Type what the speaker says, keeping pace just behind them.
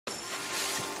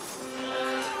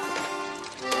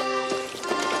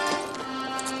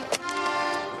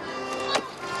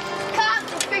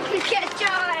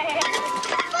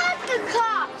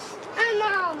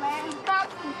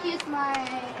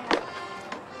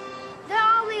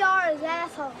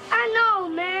asshole. I know,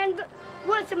 man, but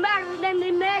what's the matter with them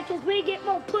Americans? We get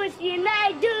more pussy than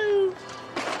they do.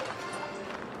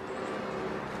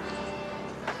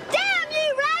 Damn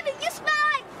you, Rabbit! You smell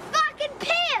like fucking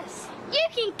piss! You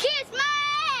can kiss my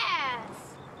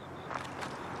ass!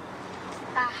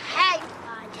 I hate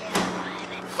my damn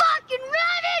Rabbit. Fucking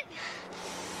Rabbit!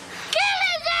 Kill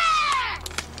his ass!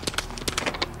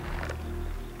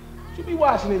 What you be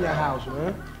watching in your house,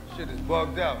 man? Shit is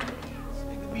bugged out. This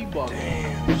nigga be bugged.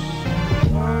 Damn.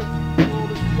 What? All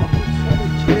this fucking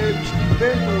cheddar chips.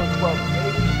 Been doing club,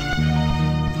 baby.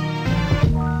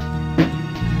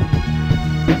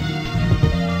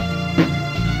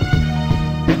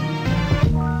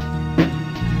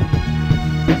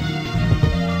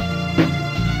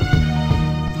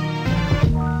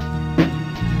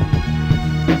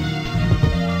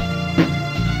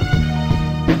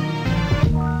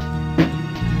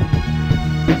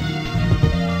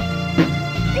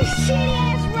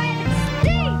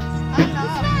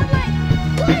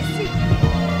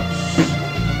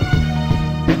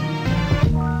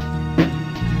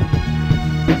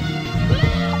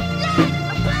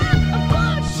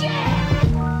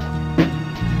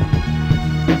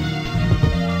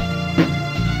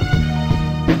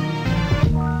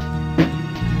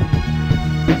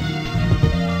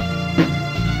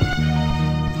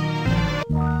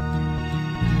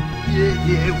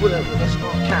 Yeah, whatever. Let's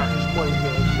start counting this money, man,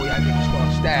 before y'all niggas start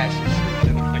stashing shit.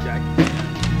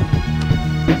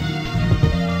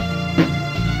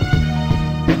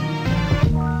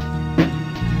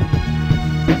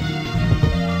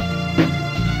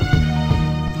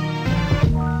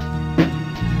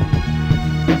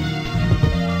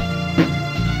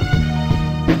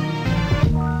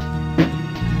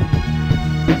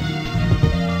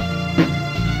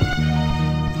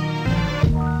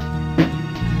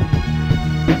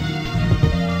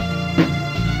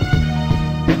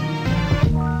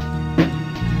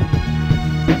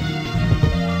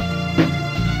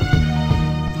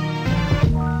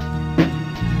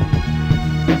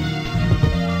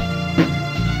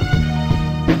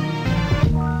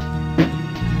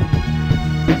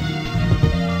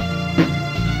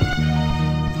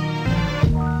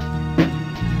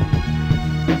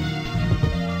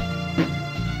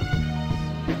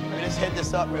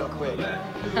 Up real quick.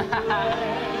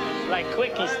 Like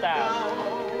quickie style.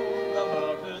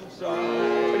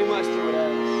 Pretty much do it as.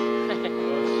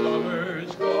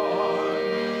 Summer's gone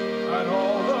and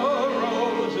all the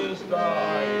roses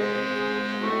die.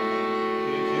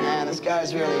 Man, this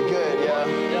guy's really good, yo.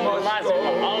 Yo, reminds me of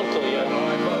my uncle, yo.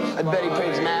 I bet he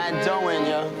brings mad dough in,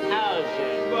 yo. Hell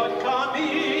yeah. But call me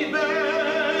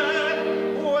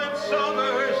then when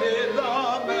summer's in the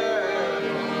meadow,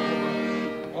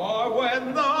 or when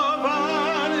the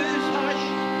vine is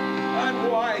hushed and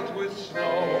white with snow.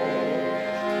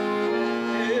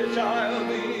 Yes, I'll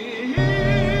be here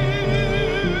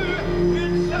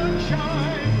in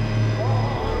sunshine,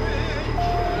 orange.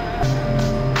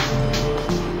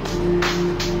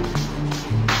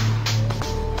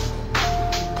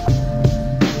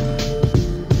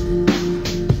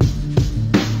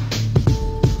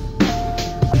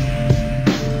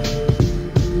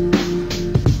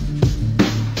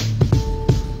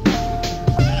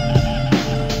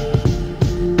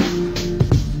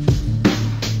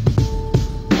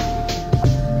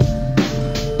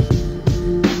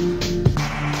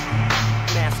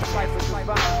 Masta Cypher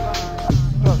Devine.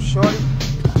 What up, shorty?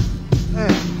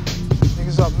 Man,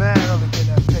 niggas up mad early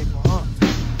getting that paper, huh?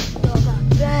 Yo, I got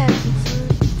bags, son.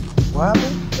 What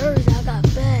happened? Thursday, I got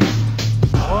bags.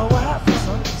 Well, what happened,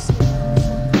 son?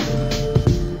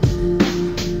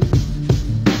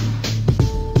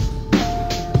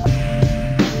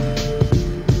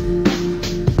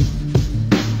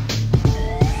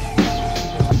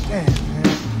 Damn, man.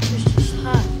 It's just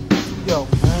hot. Yo,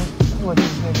 man, don't let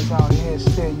these niggas out here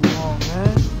steer you on,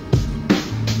 man.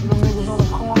 You know niggas on the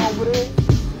corner over there?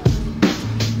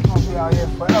 You gonna be out here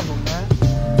forever, man.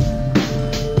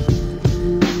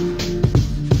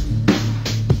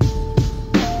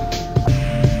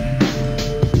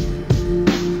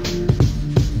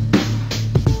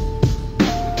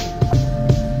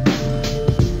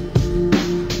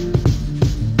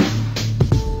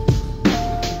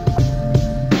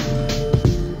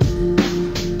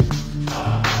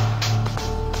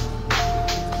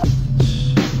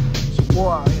 It's a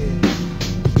war out here.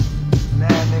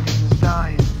 Mad niggas is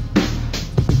dying.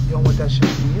 You don't want that shit to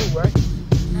be you, right?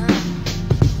 Nah.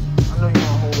 I know you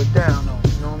gonna hold it down, though.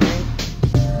 You know what I mean?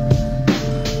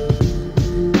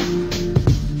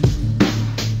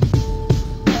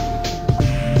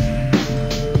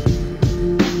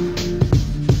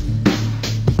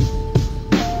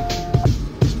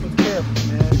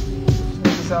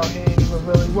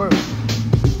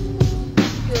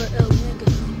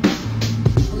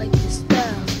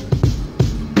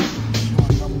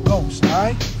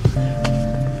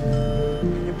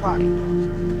 pocket.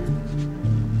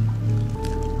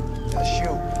 That's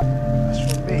you. That's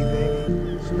for me,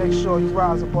 baby. So make sure you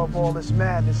rise above all this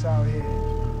madness out here.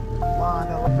 Mind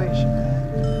elevation,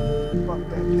 man. Fuck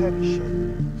that petty shit.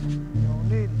 You don't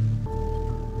need it.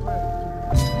 Right.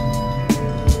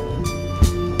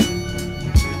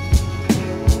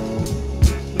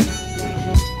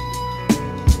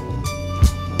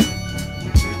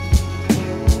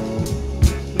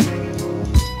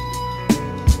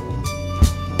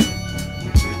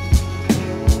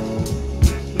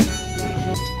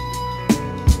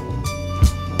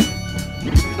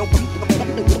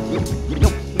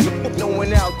 No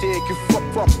one out there can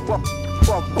fuck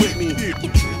with me.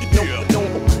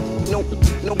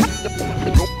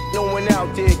 No one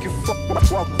out there can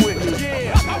fuck with me.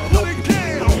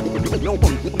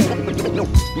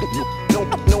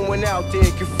 No one out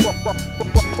there can fuck with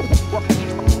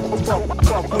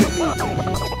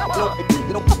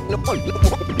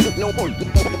me.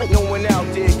 No one out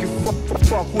there can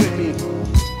fuck with me.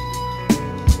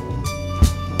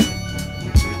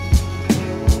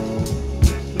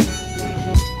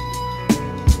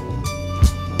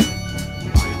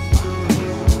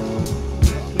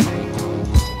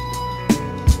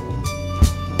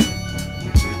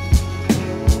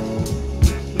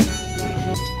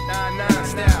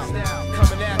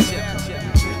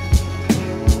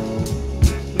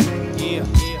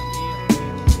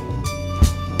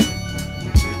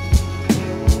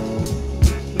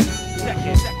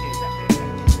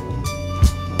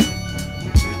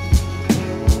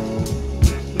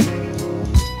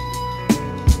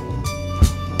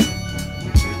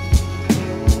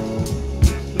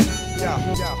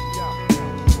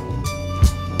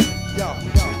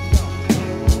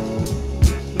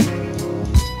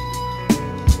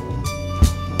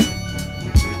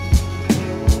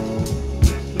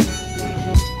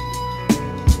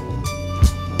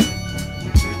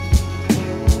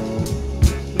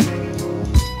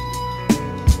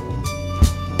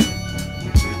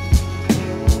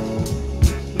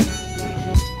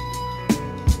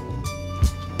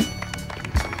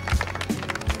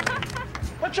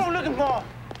 What you looking for?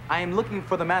 I am looking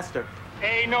for the master.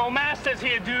 Ain't no masters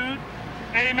here, dude.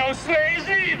 Ain't no slaves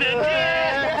either.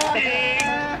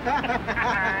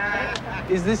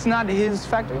 Is this not his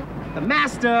factory? The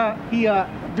master, he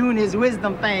doing his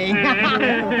wisdom thing.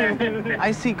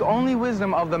 I seek only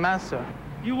wisdom of the master.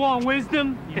 You want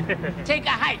wisdom? Take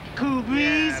a hike, cool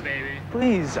breeze. Yeah, baby.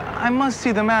 Please, I must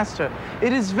see the master.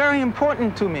 It is very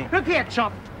important to me. Look here,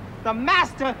 chump. The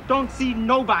master don't see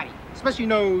nobody, especially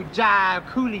no jive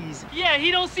coolies. Yeah, he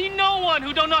don't see no one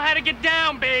who don't know how to get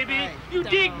down, baby. Right, you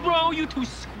dig, bro? You too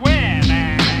square,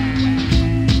 man.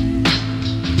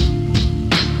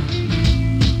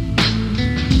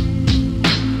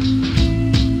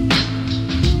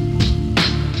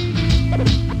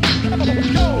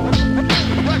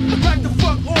 Back the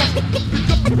fuck off.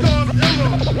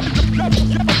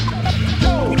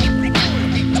 We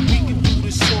can do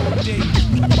this all day.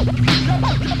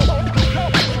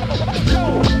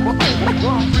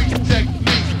 Reach technique.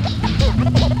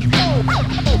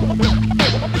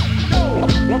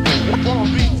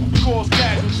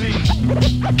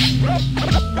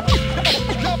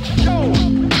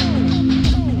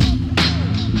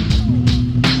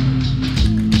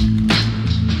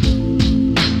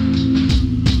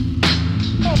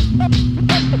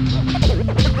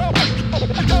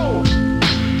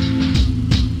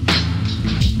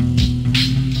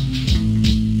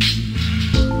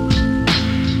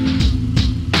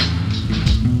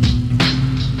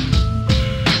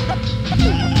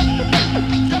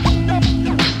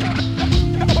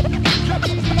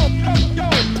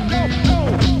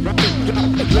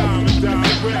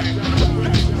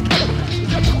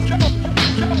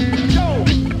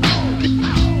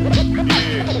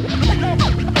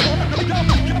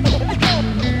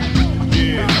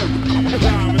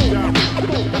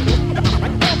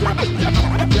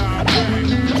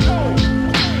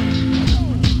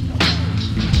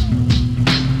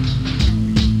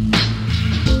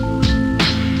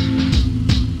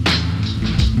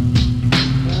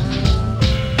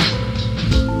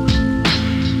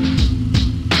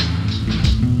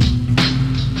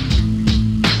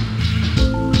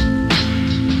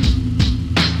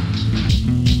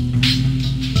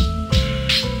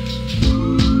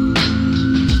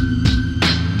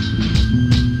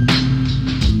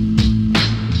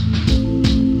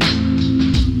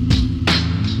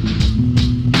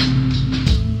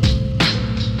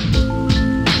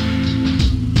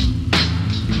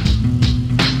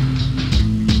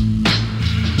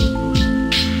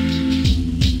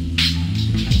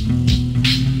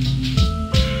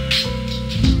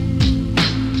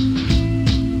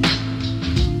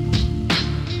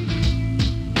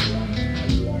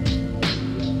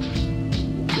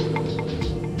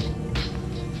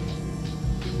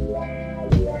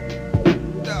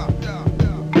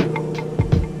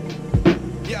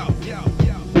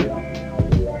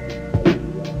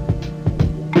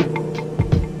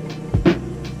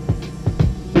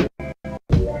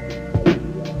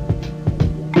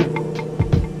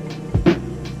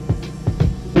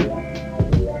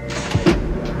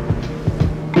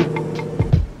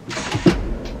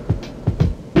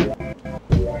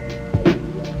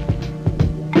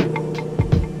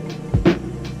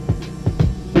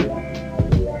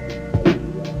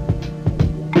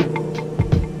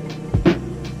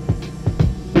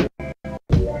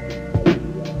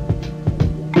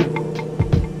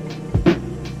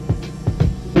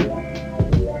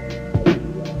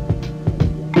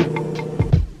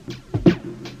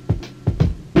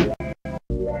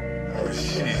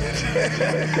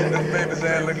 That famous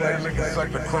ass look like he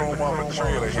sucked the chrome off a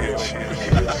trailer here.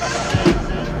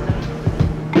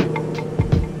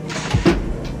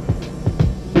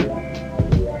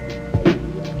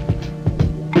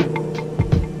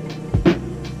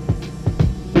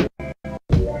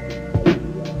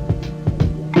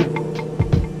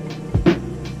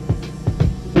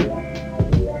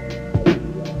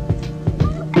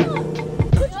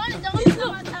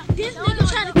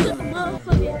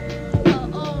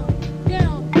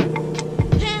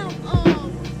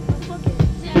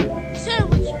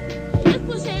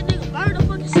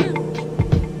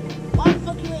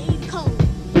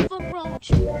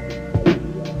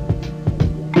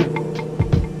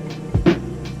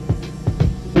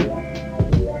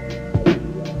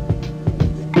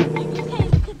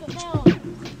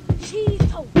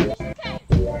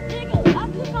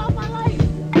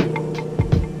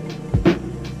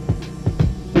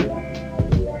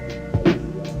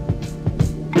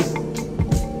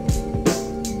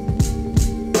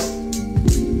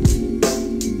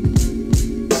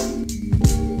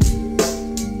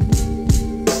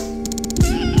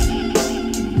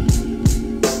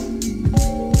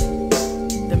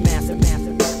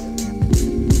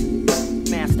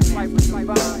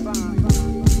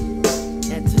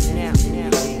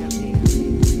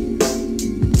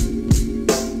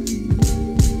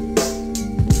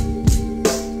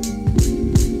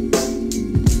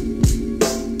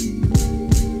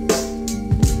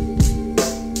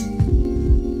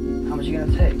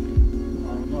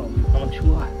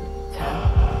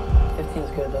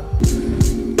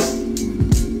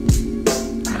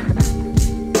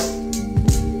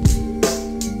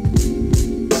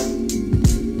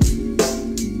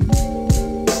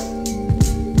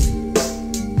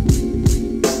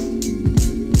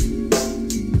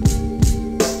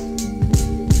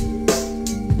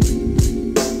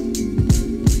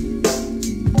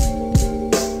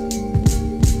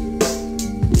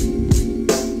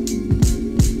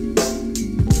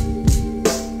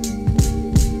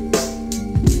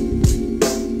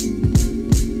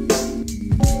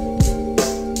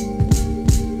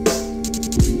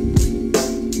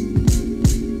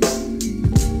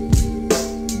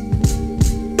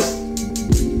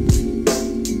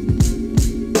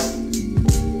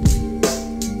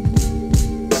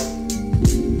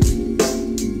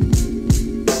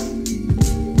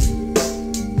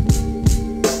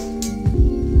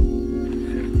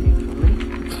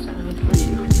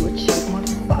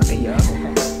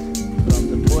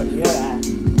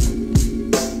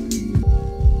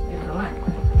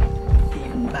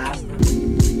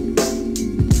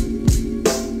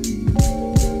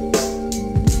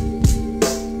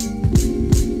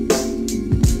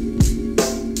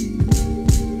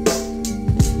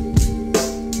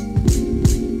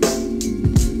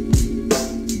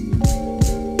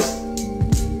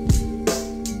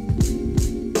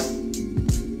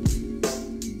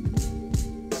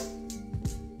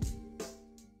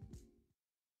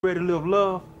 Ready to live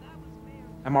love?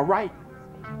 Am I right?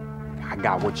 I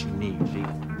got what you need, G.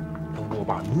 Don't know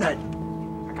about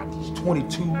nothing. I got these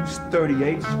 22s,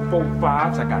 38s,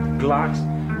 45s, I got the Glocks,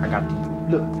 I got these,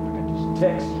 look, I got these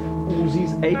Techs,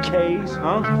 Uzis, AKs,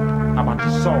 huh? How about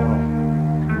this sawed off?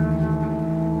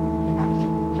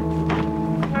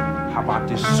 How about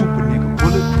this super nigga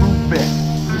bulletproof vest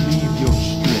to leave your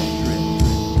stress?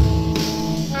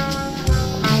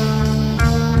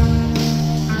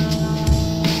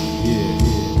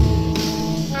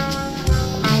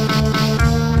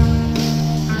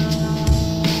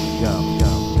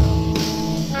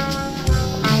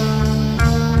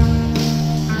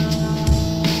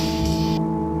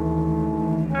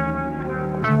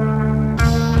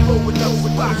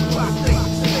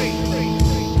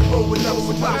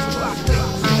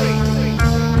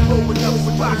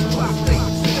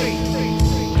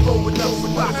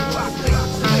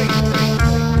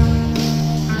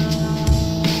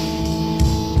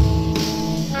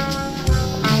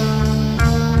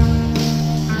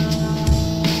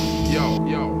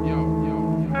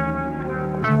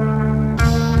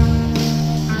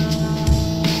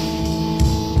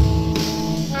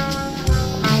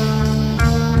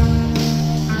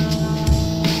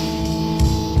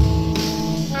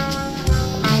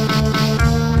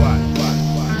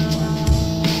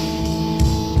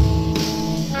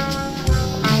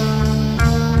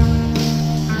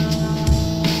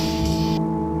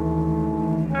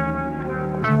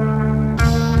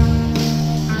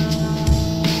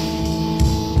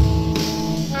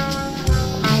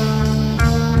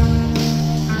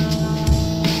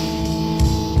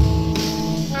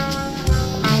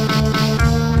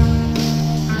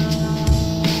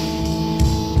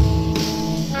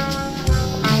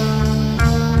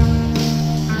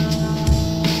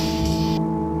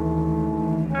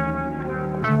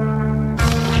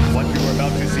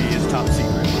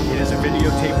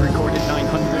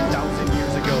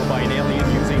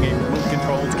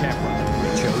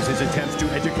 attempts to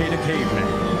educate a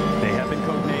caveman. They have been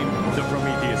codenamed the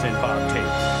Prometheus and Bob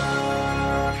tapes.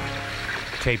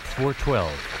 Tape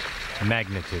 412,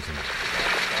 Magnetism.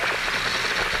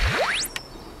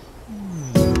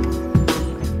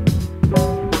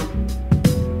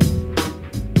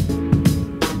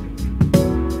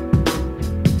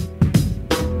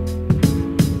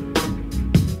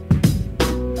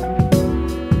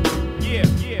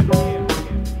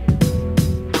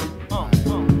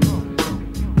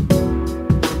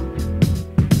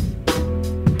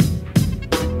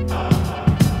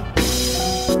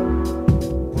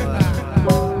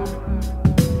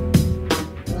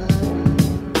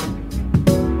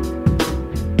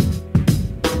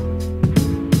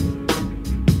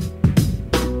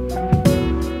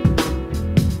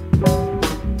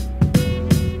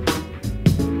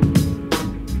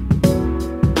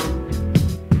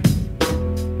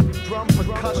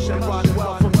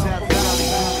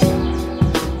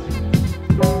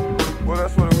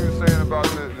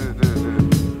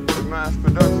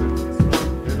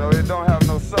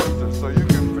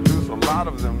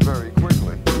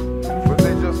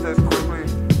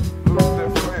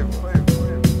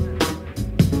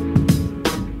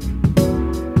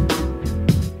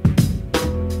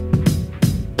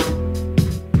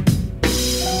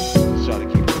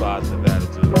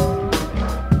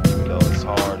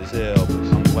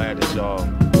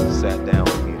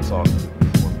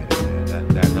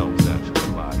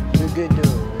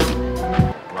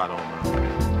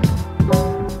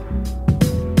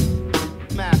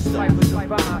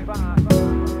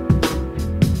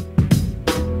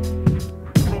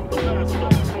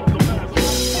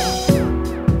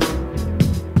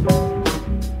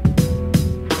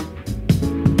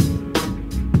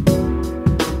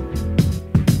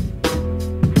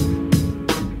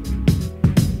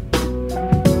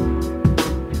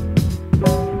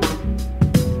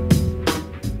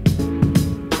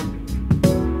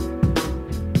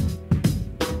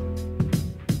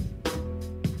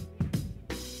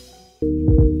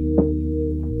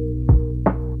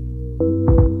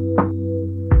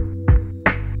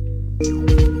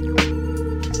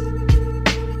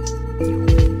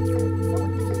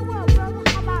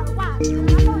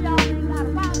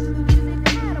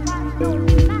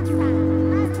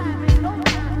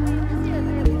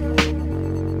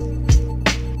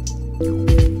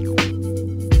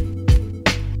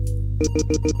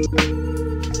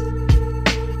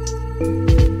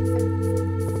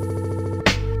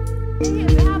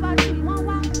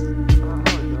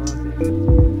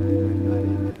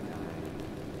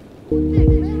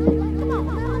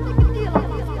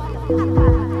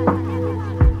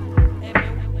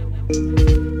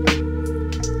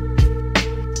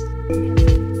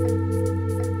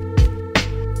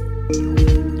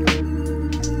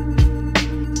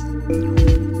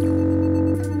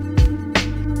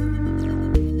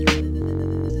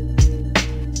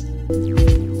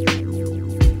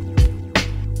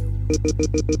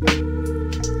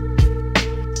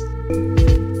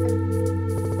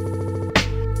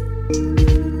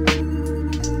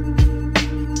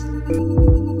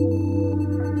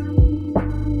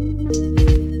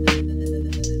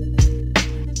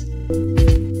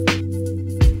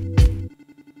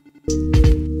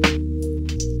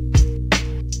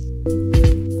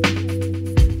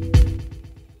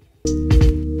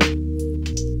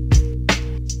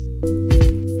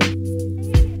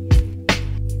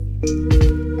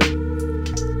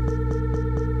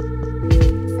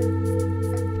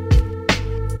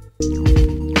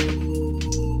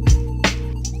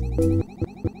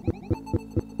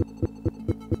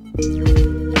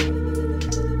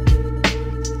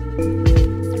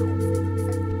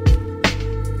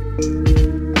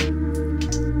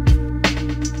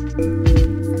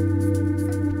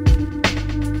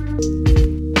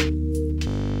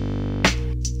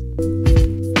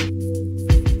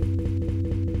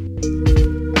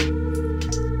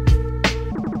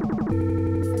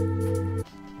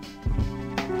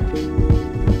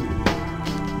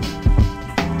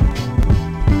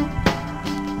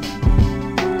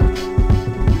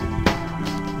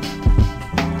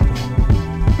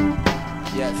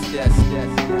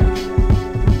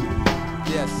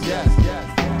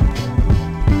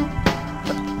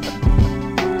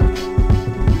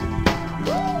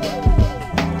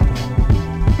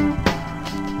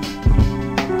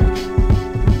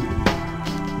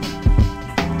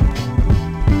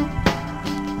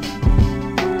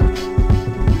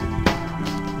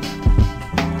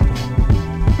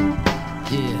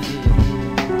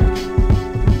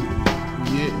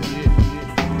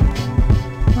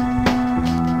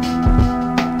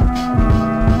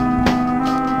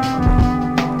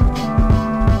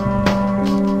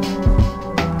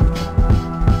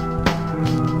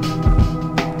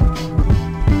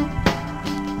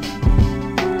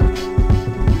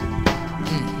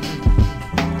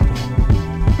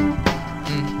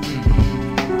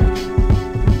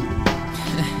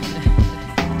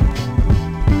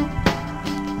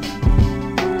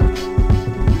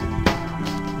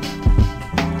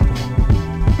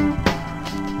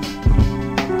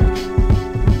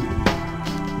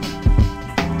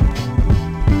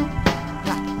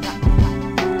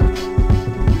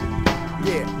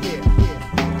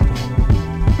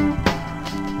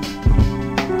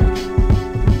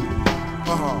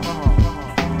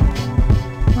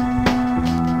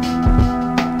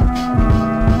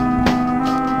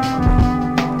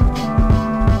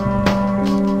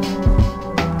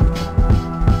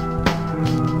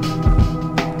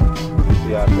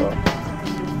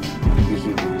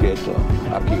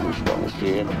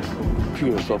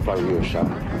 sufferation.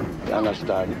 You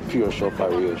understand? Pure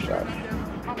sufferation.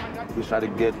 This is the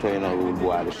ghetto, you know, rude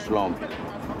boy, the slump.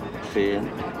 See?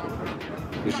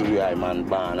 This is where I man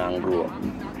born and grow up.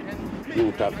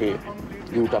 You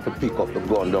have to pick up the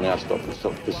gun down and stuff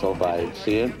to survive,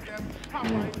 see? And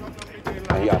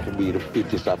you have to be the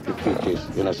fittest of the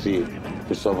fittest, you know, see,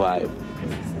 to survive.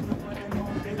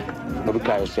 But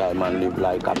because you see I man live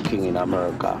like a king in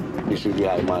America, this is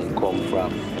where I man come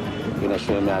from. You know,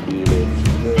 so me I deal with,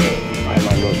 I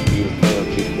man just feel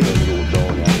perfect for them road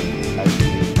down here. I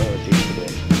feel perfect for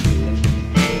them.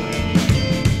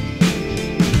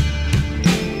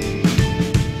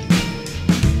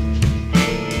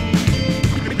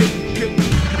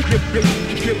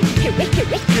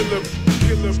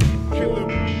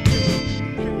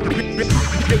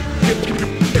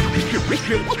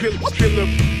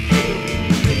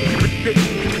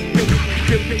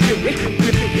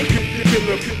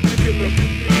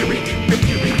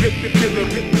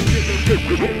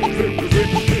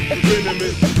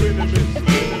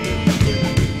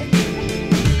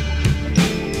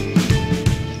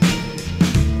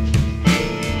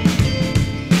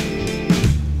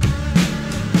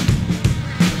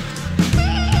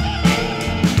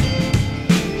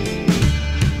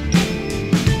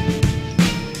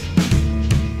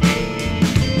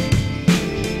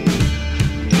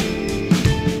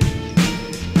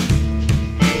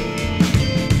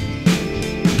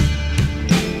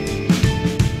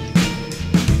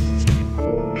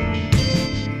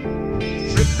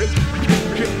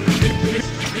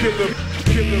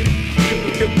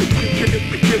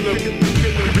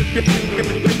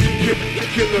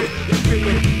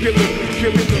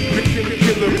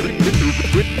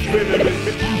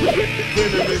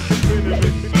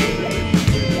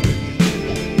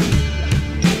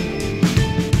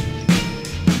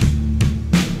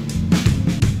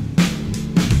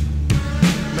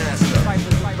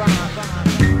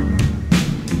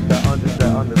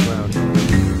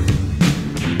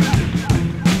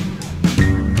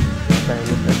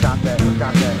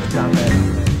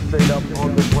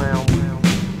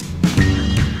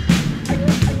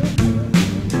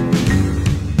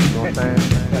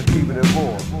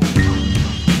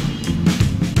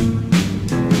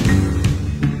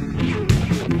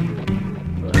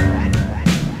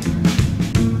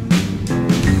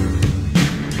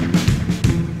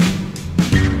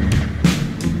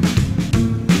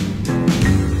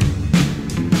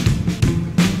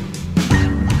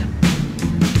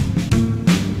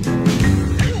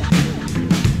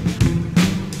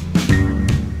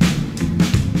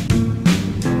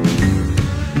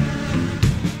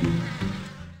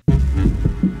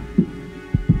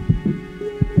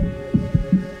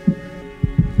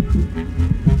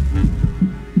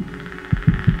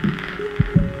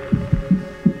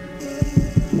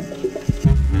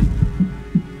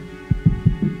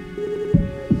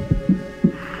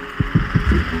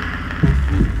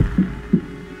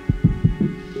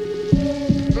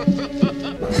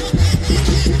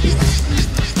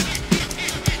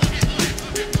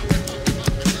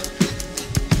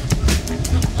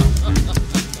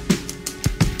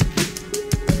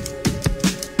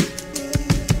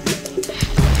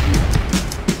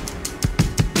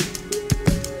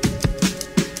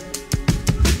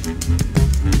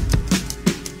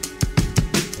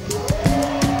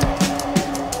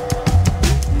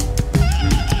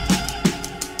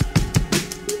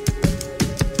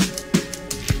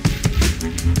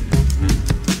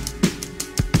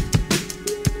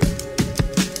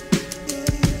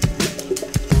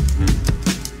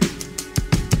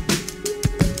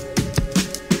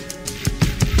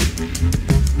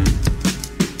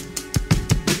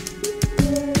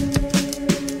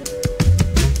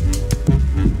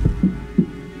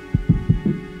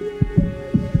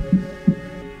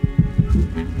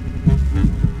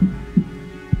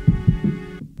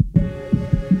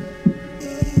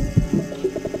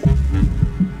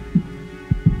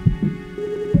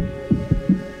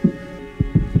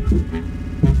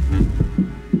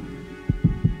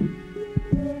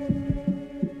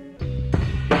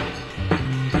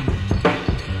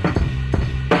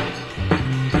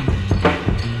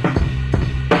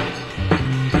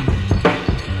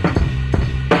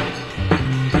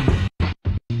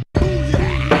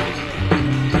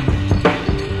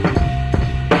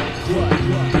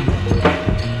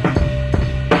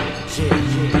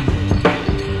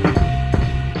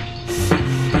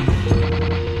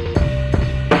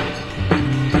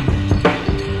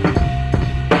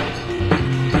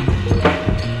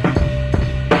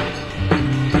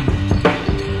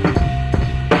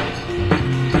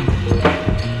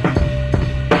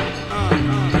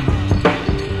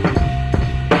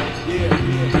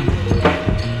 Yeah.